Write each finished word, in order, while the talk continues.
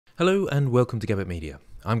Hello and welcome to Gabbett Media.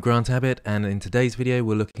 I'm Grant Abbott, and in today's video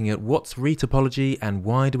we're looking at what's retopology and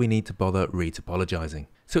why do we need to bother retopologizing.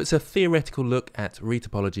 So it's a theoretical look at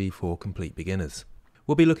retopology for complete beginners.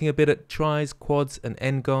 We'll be looking a bit at tris, quads and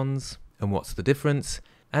n-gons and what's the difference,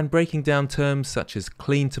 and breaking down terms such as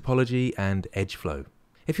clean topology and edge flow.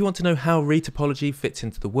 If you want to know how retopology fits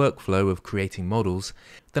into the workflow of creating models,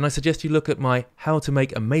 then I suggest you look at my How to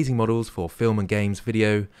Make Amazing Models for Film and Games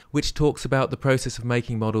video, which talks about the process of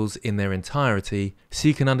making models in their entirety so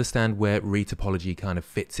you can understand where retopology kind of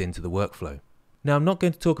fits into the workflow. Now, I'm not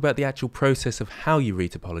going to talk about the actual process of how you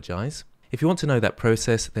retopologize. If you want to know that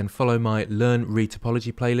process, then follow my Learn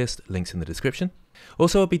Retopology playlist, links in the description.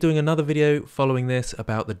 Also, I'll be doing another video following this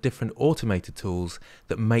about the different automated tools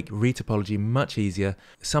that make retopology much easier,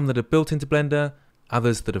 some that are built into Blender,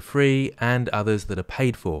 others that are free, and others that are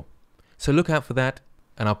paid for. So look out for that,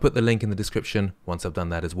 and I'll put the link in the description once I've done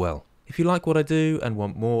that as well. If you like what I do and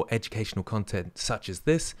want more educational content such as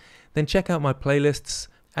this, then check out my playlists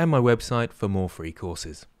and my website for more free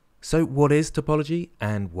courses. So what is topology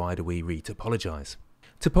and why do we retopologize?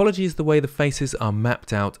 Topology is the way the faces are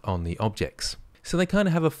mapped out on the objects. So they kind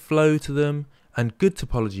of have a flow to them, and good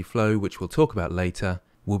topology flow, which we'll talk about later,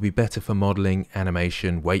 will be better for modeling,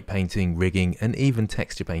 animation, weight painting, rigging, and even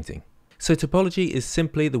texture painting. So topology is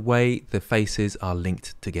simply the way the faces are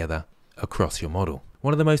linked together across your model.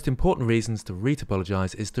 One of the most important reasons to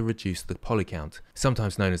retopologize is to reduce the poly count,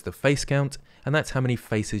 sometimes known as the face count, and that's how many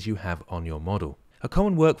faces you have on your model. A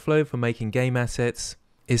common workflow for making game assets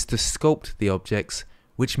is to sculpt the objects,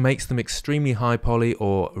 which makes them extremely high poly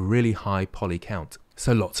or really high poly count,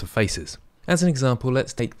 so lots of faces. As an example,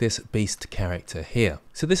 let's take this beast character here.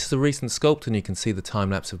 So this is a recent sculpt, and you can see the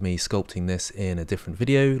time lapse of me sculpting this in a different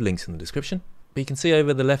video, links in the description. But you can see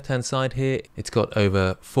over the left hand side here, it's got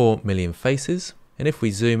over 4 million faces. And if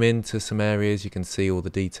we zoom into some areas, you can see all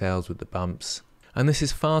the details with the bumps. And this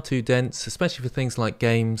is far too dense, especially for things like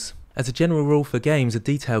games. As a general rule for games, a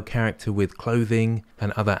detailed character with clothing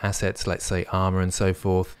and other assets, let's say armor and so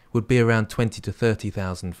forth, would be around 20 to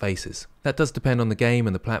 30,000 faces. That does depend on the game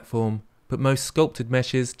and the platform, but most sculpted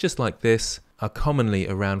meshes, just like this, are commonly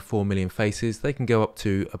around 4 million faces. They can go up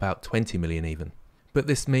to about 20 million even. But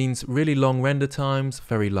this means really long render times,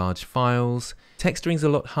 very large files. Texturing's a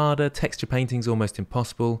lot harder, texture painting's almost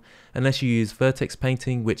impossible, unless you use vertex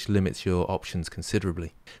painting, which limits your options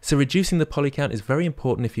considerably. So reducing the poly count is very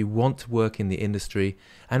important if you want to work in the industry,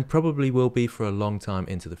 and probably will be for a long time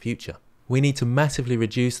into the future. We need to massively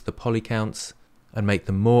reduce the poly counts and make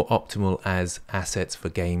them more optimal as assets for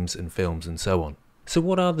games and films and so on. So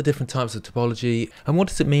what are the different types of topology, and what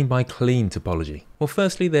does it mean by clean topology? Well,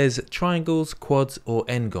 firstly, there's triangles, quads, or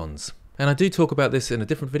n-gons. And I do talk about this in a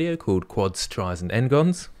different video called Quads, Tris, and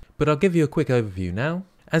n-gons, but I'll give you a quick overview now.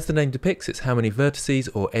 As the name depicts, it's how many vertices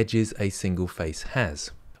or edges a single face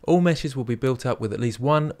has. All meshes will be built up with at least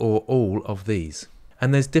one or all of these,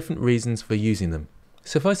 and there's different reasons for using them.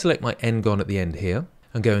 So if I select my n-gon at the end here,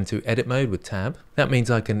 and go into edit mode with tab, that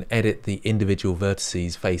means I can edit the individual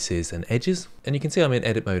vertices, faces and edges, and you can see I'm in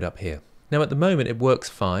edit mode up here. Now at the moment it works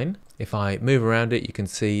fine. If I move around it, you can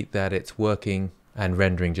see that it's working and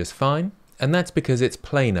rendering just fine, and that's because it's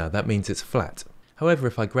planar. That means it's flat. However,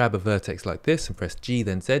 if I grab a vertex like this and press G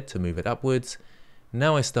then Z to move it upwards,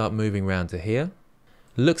 now I start moving around to here.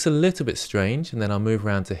 Looks a little bit strange, and then I'll move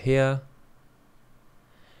around to here,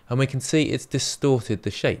 and we can see it's distorted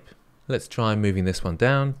the shape. Let's try moving this one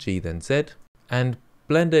down, G then Z, and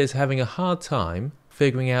Blender is having a hard time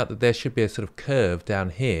figuring out that there should be a sort of curve down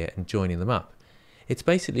here and joining them up. It's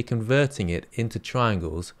basically converting it into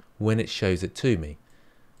triangles when it shows it to me.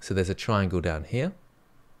 So there's a triangle down here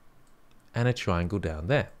and a triangle down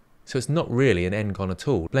there. So it's not really an n-gon at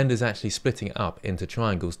all. Blender's actually splitting it up into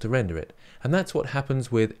triangles to render it. And that's what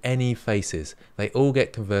happens with any faces. They all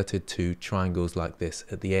get converted to triangles like this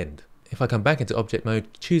at the end. If I come back into object mode,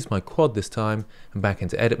 choose my quad this time, and back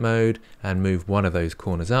into edit mode, and move one of those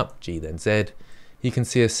corners up, G then Z, you can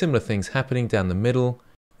see a similar thing's happening down the middle.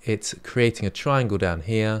 It's creating a triangle down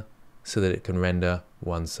here so that it can render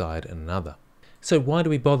one side and another. So why do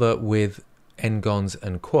we bother with n-gons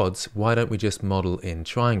and quads? Why don't we just model in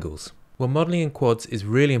triangles? Well, modeling in quads is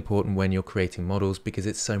really important when you're creating models because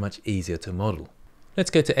it's so much easier to model.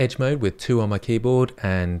 Let's go to edge mode with 2 on my keyboard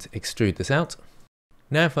and extrude this out.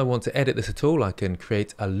 Now if I want to edit this at all, I can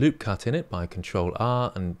create a loop cut in it by Ctrl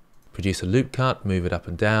R and produce a loop cut, move it up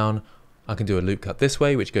and down. I can do a loop cut this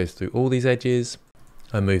way, which goes through all these edges.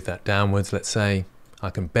 I move that downwards, let's say. I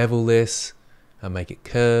can bevel this and make it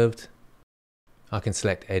curved. I can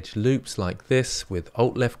select edge loops like this with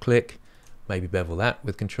Alt left click, maybe bevel that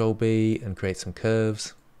with Ctrl B and create some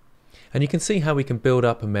curves. And you can see how we can build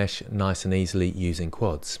up a mesh nice and easily using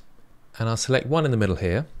quads. And I'll select one in the middle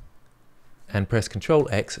here and press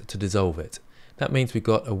Ctrl X to dissolve it. That means we've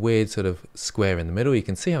got a weird sort of square in the middle. You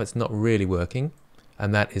can see how it's not really working,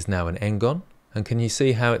 and that is now an n-gon. And can you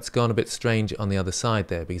see how it's gone a bit strange on the other side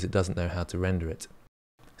there because it doesn't know how to render it.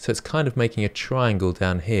 So it's kind of making a triangle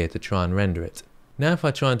down here to try and render it. Now if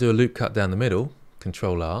I try and do a loop cut down the middle,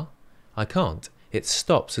 Ctrl R, I can't. It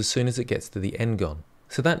stops as soon as it gets to the n-gon.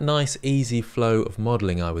 So that nice easy flow of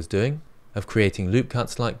modeling I was doing, of creating loop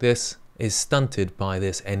cuts like this, is stunted by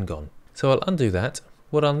this n-gon. So I'll undo that.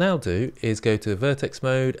 What I'll now do is go to vertex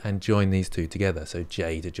mode and join these two together. So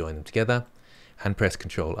J to join them together and press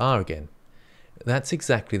Ctrl R again. That's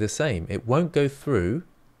exactly the same. It won't go through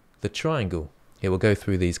the triangle. It will go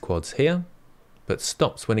through these quads here, but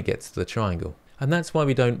stops when it gets to the triangle. And that's why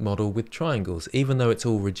we don't model with triangles. Even though it's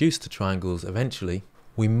all reduced to triangles eventually,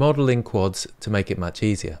 we model in quads to make it much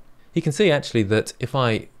easier. You can see actually that if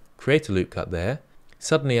I create a loop cut there,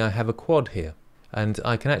 suddenly I have a quad here. And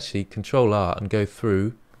I can actually Ctrl R and go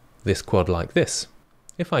through this quad like this.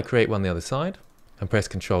 If I create one the other side, and press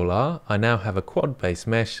Ctrl R, I now have a quad based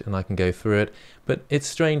mesh and I can go through it, but it's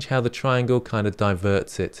strange how the triangle kind of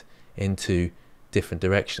diverts it into different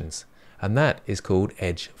directions. And that is called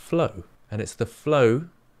edge flow. And it's the flow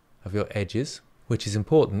of your edges which is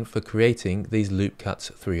important for creating these loop cuts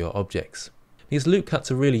through your objects. These loop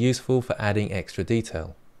cuts are really useful for adding extra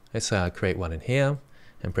detail. Let's say I create one in here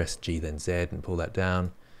and press G then Z and pull that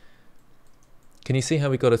down. Can you see how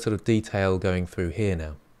we've got a sort of detail going through here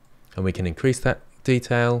now? And we can increase that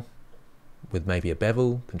detail with maybe a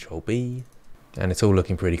bevel, Control B, and it's all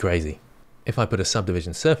looking pretty crazy. If I put a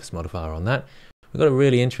subdivision surface modifier on that, we've got a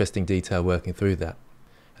really interesting detail working through that.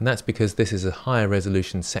 And that's because this is a higher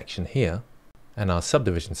resolution section here, and our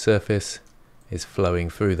subdivision surface is flowing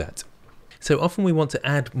through that. So often we want to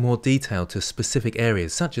add more detail to specific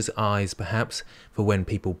areas, such as eyes perhaps, for when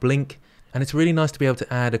people blink, and it's really nice to be able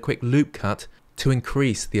to add a quick loop cut to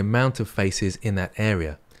increase the amount of faces in that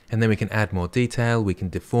area. And then we can add more detail, we can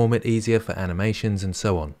deform it easier for animations and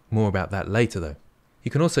so on. More about that later though.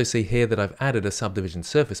 You can also see here that I've added a subdivision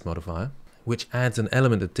surface modifier, which adds an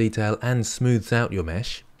element of detail and smooths out your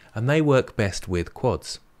mesh, and they work best with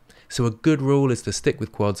quads. So a good rule is to stick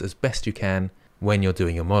with quads as best you can when you're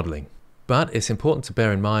doing your modeling. But it's important to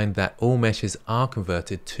bear in mind that all meshes are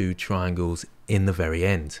converted to triangles in the very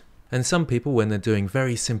end. And some people, when they're doing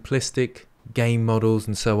very simplistic game models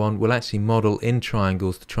and so on, will actually model in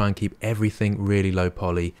triangles to try and keep everything really low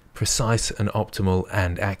poly, precise and optimal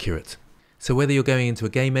and accurate. So whether you're going into a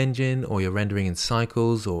game engine or you're rendering in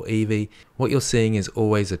Cycles or Eevee, what you're seeing is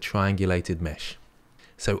always a triangulated mesh.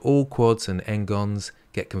 So all quads and n-gons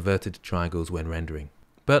get converted to triangles when rendering.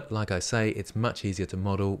 But like I say, it's much easier to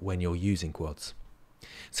model when you're using quads.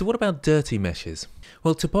 So what about dirty meshes?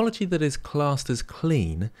 Well, topology that is classed as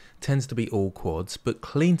clean tends to be all quads, but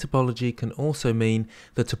clean topology can also mean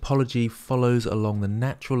the topology follows along the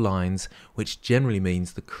natural lines, which generally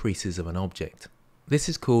means the creases of an object. This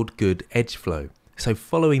is called good edge flow. So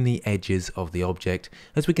following the edges of the object,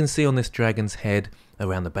 as we can see on this dragon's head,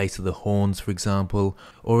 around the base of the horns for example,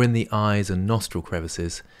 or in the eyes and nostril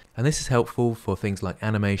crevices. And this is helpful for things like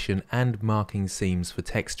animation and marking seams for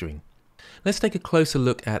texturing. Let's take a closer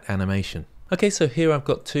look at animation. Okay, so here I've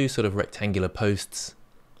got two sort of rectangular posts,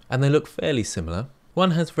 and they look fairly similar.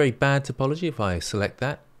 One has very bad topology if I select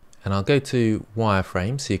that, and I'll go to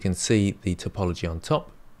wireframe so you can see the topology on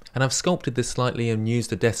top. And I've sculpted this slightly and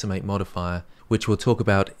used a decimate modifier, which we'll talk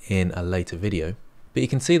about in a later video. But you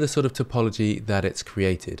can see the sort of topology that it's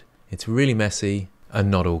created. It's really messy and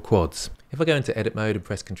not all quads. If I go into edit mode and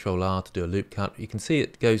press Ctrl R to do a loop cut, you can see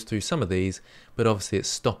it goes through some of these, but obviously it's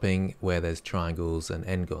stopping where there's triangles and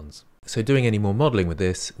n-gons. So doing any more modeling with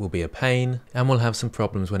this will be a pain, and we'll have some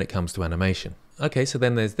problems when it comes to animation. Okay, so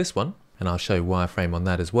then there's this one, and I'll show wireframe on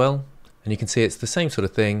that as well. And you can see it's the same sort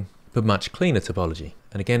of thing, but much cleaner topology.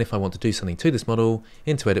 And again, if I want to do something to this model,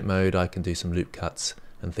 into edit mode, I can do some loop cuts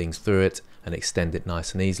and things through it and extend it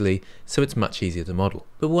nice and easily, so it's much easier to model.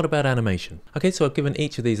 But what about animation? Okay, so I've given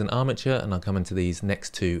each of these an armature, and I'll come into these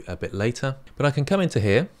next two a bit later. But I can come into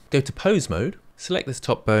here, go to pose mode, select this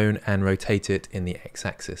top bone and rotate it in the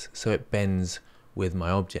x-axis so it bends with my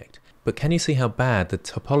object. But can you see how bad the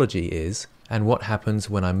topology is and what happens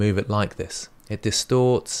when I move it like this? It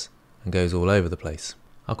distorts and goes all over the place.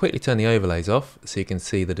 I'll quickly turn the overlays off so you can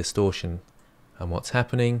see the distortion and what's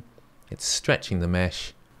happening. It's stretching the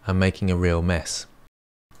mesh and making a real mess.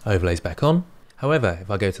 Overlays back on. However, if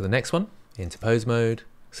I go to the next one, into pose mode,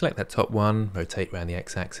 select that top one, rotate around the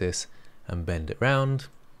x-axis and bend it round.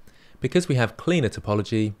 Because we have cleaner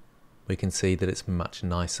topology, we can see that it's much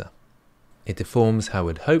nicer. it deforms how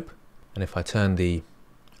we'd hope, and if I turn the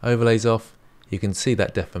overlays off, you can see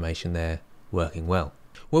that deformation there working well.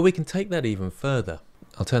 Well, we can take that even further.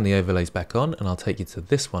 I'll turn the overlays back on and I'll take you to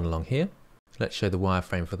this one along here. Let's show the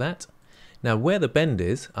wireframe for that. Now where the bend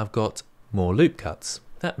is, I've got more loop cuts.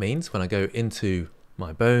 That means when I go into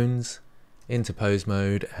my bones, into pose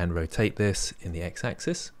mode and rotate this in the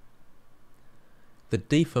x-axis, the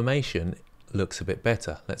deformation looks a bit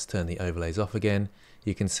better. Let's turn the overlays off again.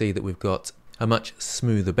 You can see that we've got a much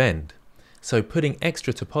smoother bend. So putting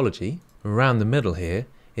extra topology around the middle here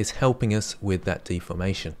is helping us with that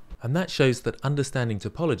deformation. And that shows that understanding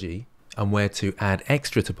topology and where to add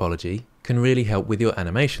extra topology can really help with your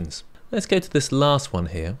animations. Let's go to this last one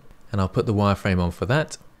here, and I'll put the wireframe on for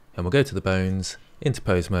that, and we'll go to the bones, into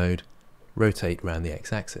pose mode, rotate around the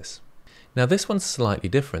x-axis. Now this one's slightly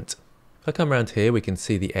different. If I come around here, we can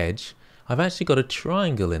see the edge. I've actually got a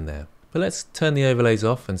triangle in there, but let's turn the overlays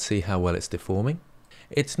off and see how well it's deforming.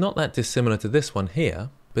 It's not that dissimilar to this one here,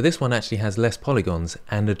 but this one actually has less polygons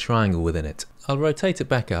and a triangle within it. I'll rotate it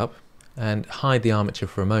back up and hide the armature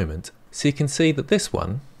for a moment, so you can see that this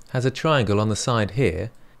one has a triangle on the side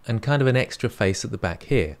here and kind of an extra face at the back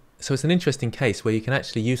here. So it's an interesting case where you can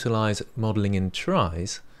actually utilize modeling in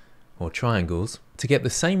tris or triangles to get the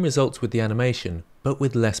same results with the animation but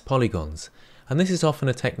with less polygons. And this is often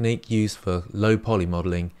a technique used for low poly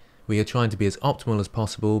modeling, where you're trying to be as optimal as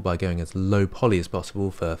possible by going as low poly as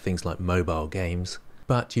possible for things like mobile games,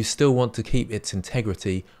 but you still want to keep its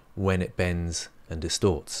integrity when it bends and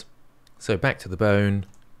distorts. So back to the bone,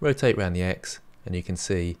 rotate around the X, and you can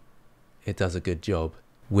see it does a good job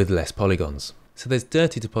with less polygons. So there's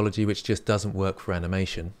dirty topology, which just doesn't work for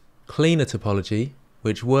animation. Cleaner topology,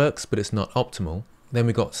 which works but it's not optimal. Then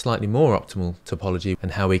we've got slightly more optimal topology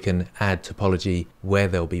and how we can add topology where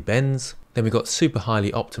there'll be bends. Then we've got super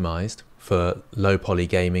highly optimized for low poly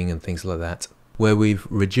gaming and things like that, where we've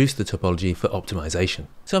reduced the topology for optimization.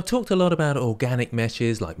 So I've talked a lot about organic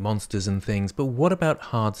meshes like monsters and things, but what about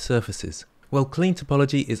hard surfaces? Well, clean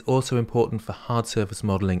topology is also important for hard surface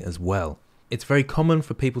modeling as well. It's very common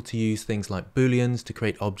for people to use things like booleans to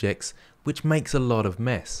create objects, which makes a lot of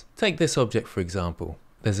mess. Take this object for example.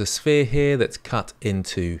 There's a sphere here that's cut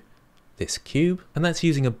into this cube, and that's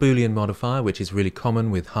using a boolean modifier, which is really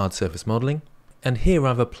common with hard surface modeling. And here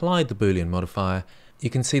I've applied the boolean modifier.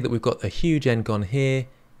 You can see that we've got a huge n-gon here,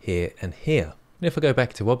 here and here. And if I go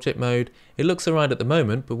back to object mode, it looks alright at the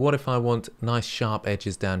moment, but what if I want nice sharp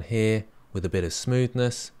edges down here with a bit of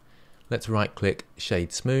smoothness? Let's right click,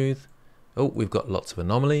 shade smooth. Oh, we've got lots of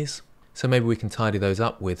anomalies. So maybe we can tidy those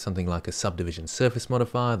up with something like a subdivision surface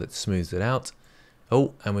modifier that smooths it out.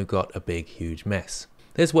 Oh, and we've got a big huge mess.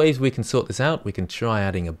 There's ways we can sort this out. We can try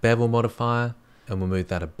adding a bevel modifier, and we'll move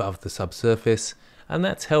that above the subsurface, and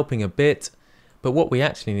that's helping a bit. But what we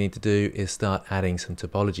actually need to do is start adding some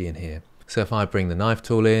topology in here. So if I bring the knife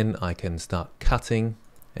tool in, I can start cutting,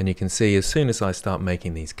 and you can see as soon as I start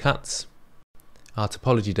making these cuts, our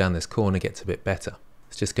topology down this corner gets a bit better.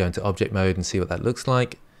 Let's just go into object mode and see what that looks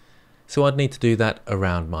like. So I'd need to do that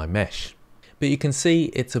around my mesh. But you can see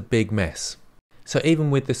it's a big mess. So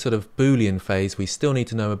even with this sort of Boolean phase, we still need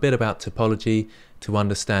to know a bit about topology to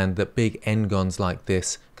understand that big n-gons like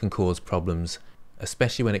this can cause problems,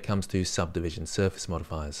 especially when it comes to subdivision surface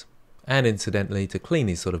modifiers. And incidentally, to clean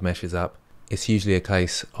these sort of meshes up, it's usually a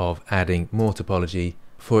case of adding more topology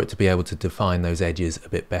for it to be able to define those edges a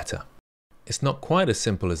bit better. It's not quite as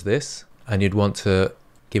simple as this, and you'd want to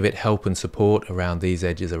give it help and support around these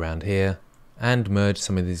edges around here, and merge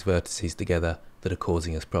some of these vertices together that are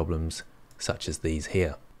causing us problems, such as these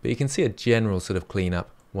here. But you can see a general sort of cleanup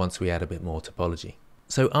once we add a bit more topology.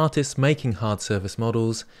 So artists making hard surface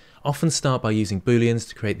models often start by using booleans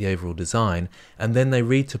to create the overall design, and then they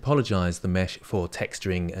retopologize the mesh for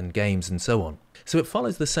texturing and games and so on. So it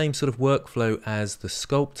follows the same sort of workflow as the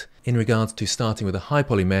sculpt in regards to starting with a high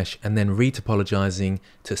poly mesh and then retopologizing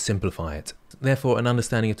to simplify it. Therefore, an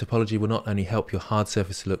understanding of topology will not only help your hard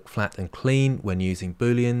surface look flat and clean when using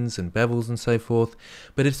booleans and bevels and so forth,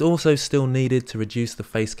 but it's also still needed to reduce the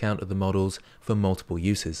face count of the models for multiple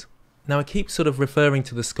uses. Now I keep sort of referring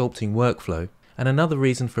to the sculpting workflow, and another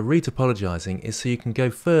reason for retopologizing is so you can go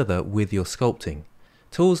further with your sculpting.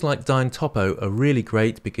 Tools like Topo are really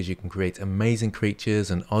great because you can create amazing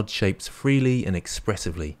creatures and odd shapes freely and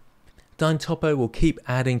expressively. Topo will keep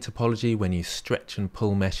adding topology when you stretch and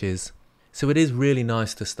pull meshes, so it is really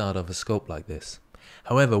nice to start off a sculpt like this.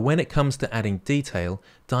 However, when it comes to adding detail,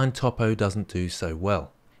 Topo doesn't do so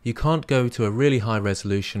well. You can't go to a really high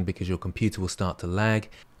resolution because your computer will start to lag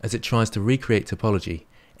as it tries to recreate topology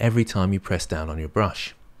every time you press down on your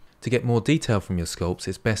brush. To get more detail from your sculpts,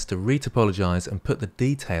 it's best to retopologize and put the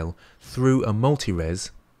detail through a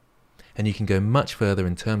multi-res, and you can go much further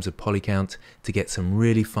in terms of poly count to get some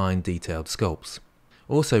really fine detailed sculpts.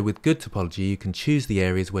 Also, with good topology, you can choose the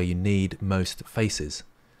areas where you need most faces.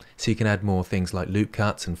 So you can add more things like loop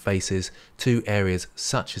cuts and faces to areas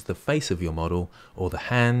such as the face of your model, or the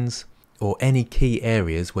hands, or any key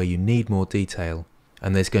areas where you need more detail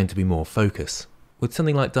and there's going to be more focus. With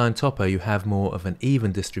something like Dyn Topo, you have more of an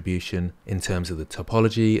even distribution in terms of the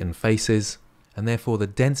topology and faces, and therefore the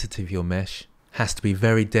density of your mesh has to be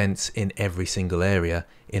very dense in every single area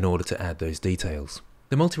in order to add those details.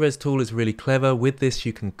 The multi-res tool is really clever. With this,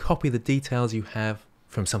 you can copy the details you have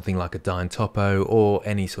from something like a Dyn Topo or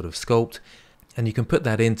any sort of sculpt, and you can put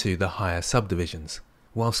that into the higher subdivisions,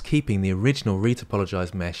 whilst keeping the original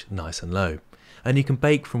retopologized mesh nice and low. And you can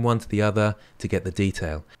bake from one to the other to get the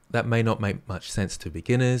detail. That may not make much sense to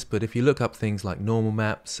beginners, but if you look up things like normal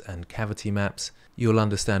maps and cavity maps, you'll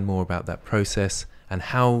understand more about that process and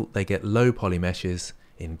how they get low poly meshes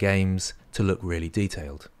in games to look really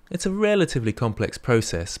detailed. It's a relatively complex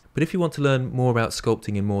process, but if you want to learn more about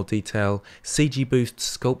sculpting in more detail, CG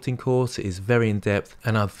Boost's sculpting course is very in-depth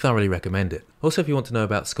and I'd thoroughly recommend it. Also, if you want to know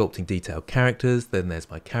about sculpting detailed characters, then there's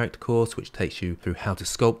my character course, which takes you through how to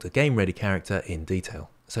sculpt a game-ready character in detail.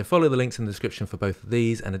 So follow the links in the description for both of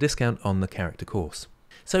these and a discount on the character course.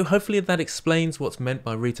 So hopefully that explains what's meant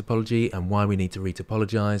by retopology and why we need to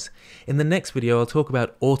retopologize. In the next video, I'll talk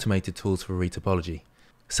about automated tools for retopology.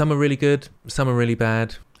 Some are really good, some are really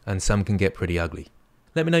bad, and some can get pretty ugly.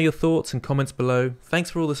 Let me know your thoughts and comments below. Thanks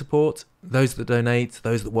for all the support. Those that donate,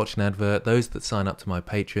 those that watch an advert, those that sign up to my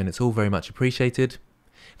Patreon, it's all very much appreciated.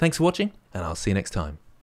 Thanks for watching, and I'll see you next time.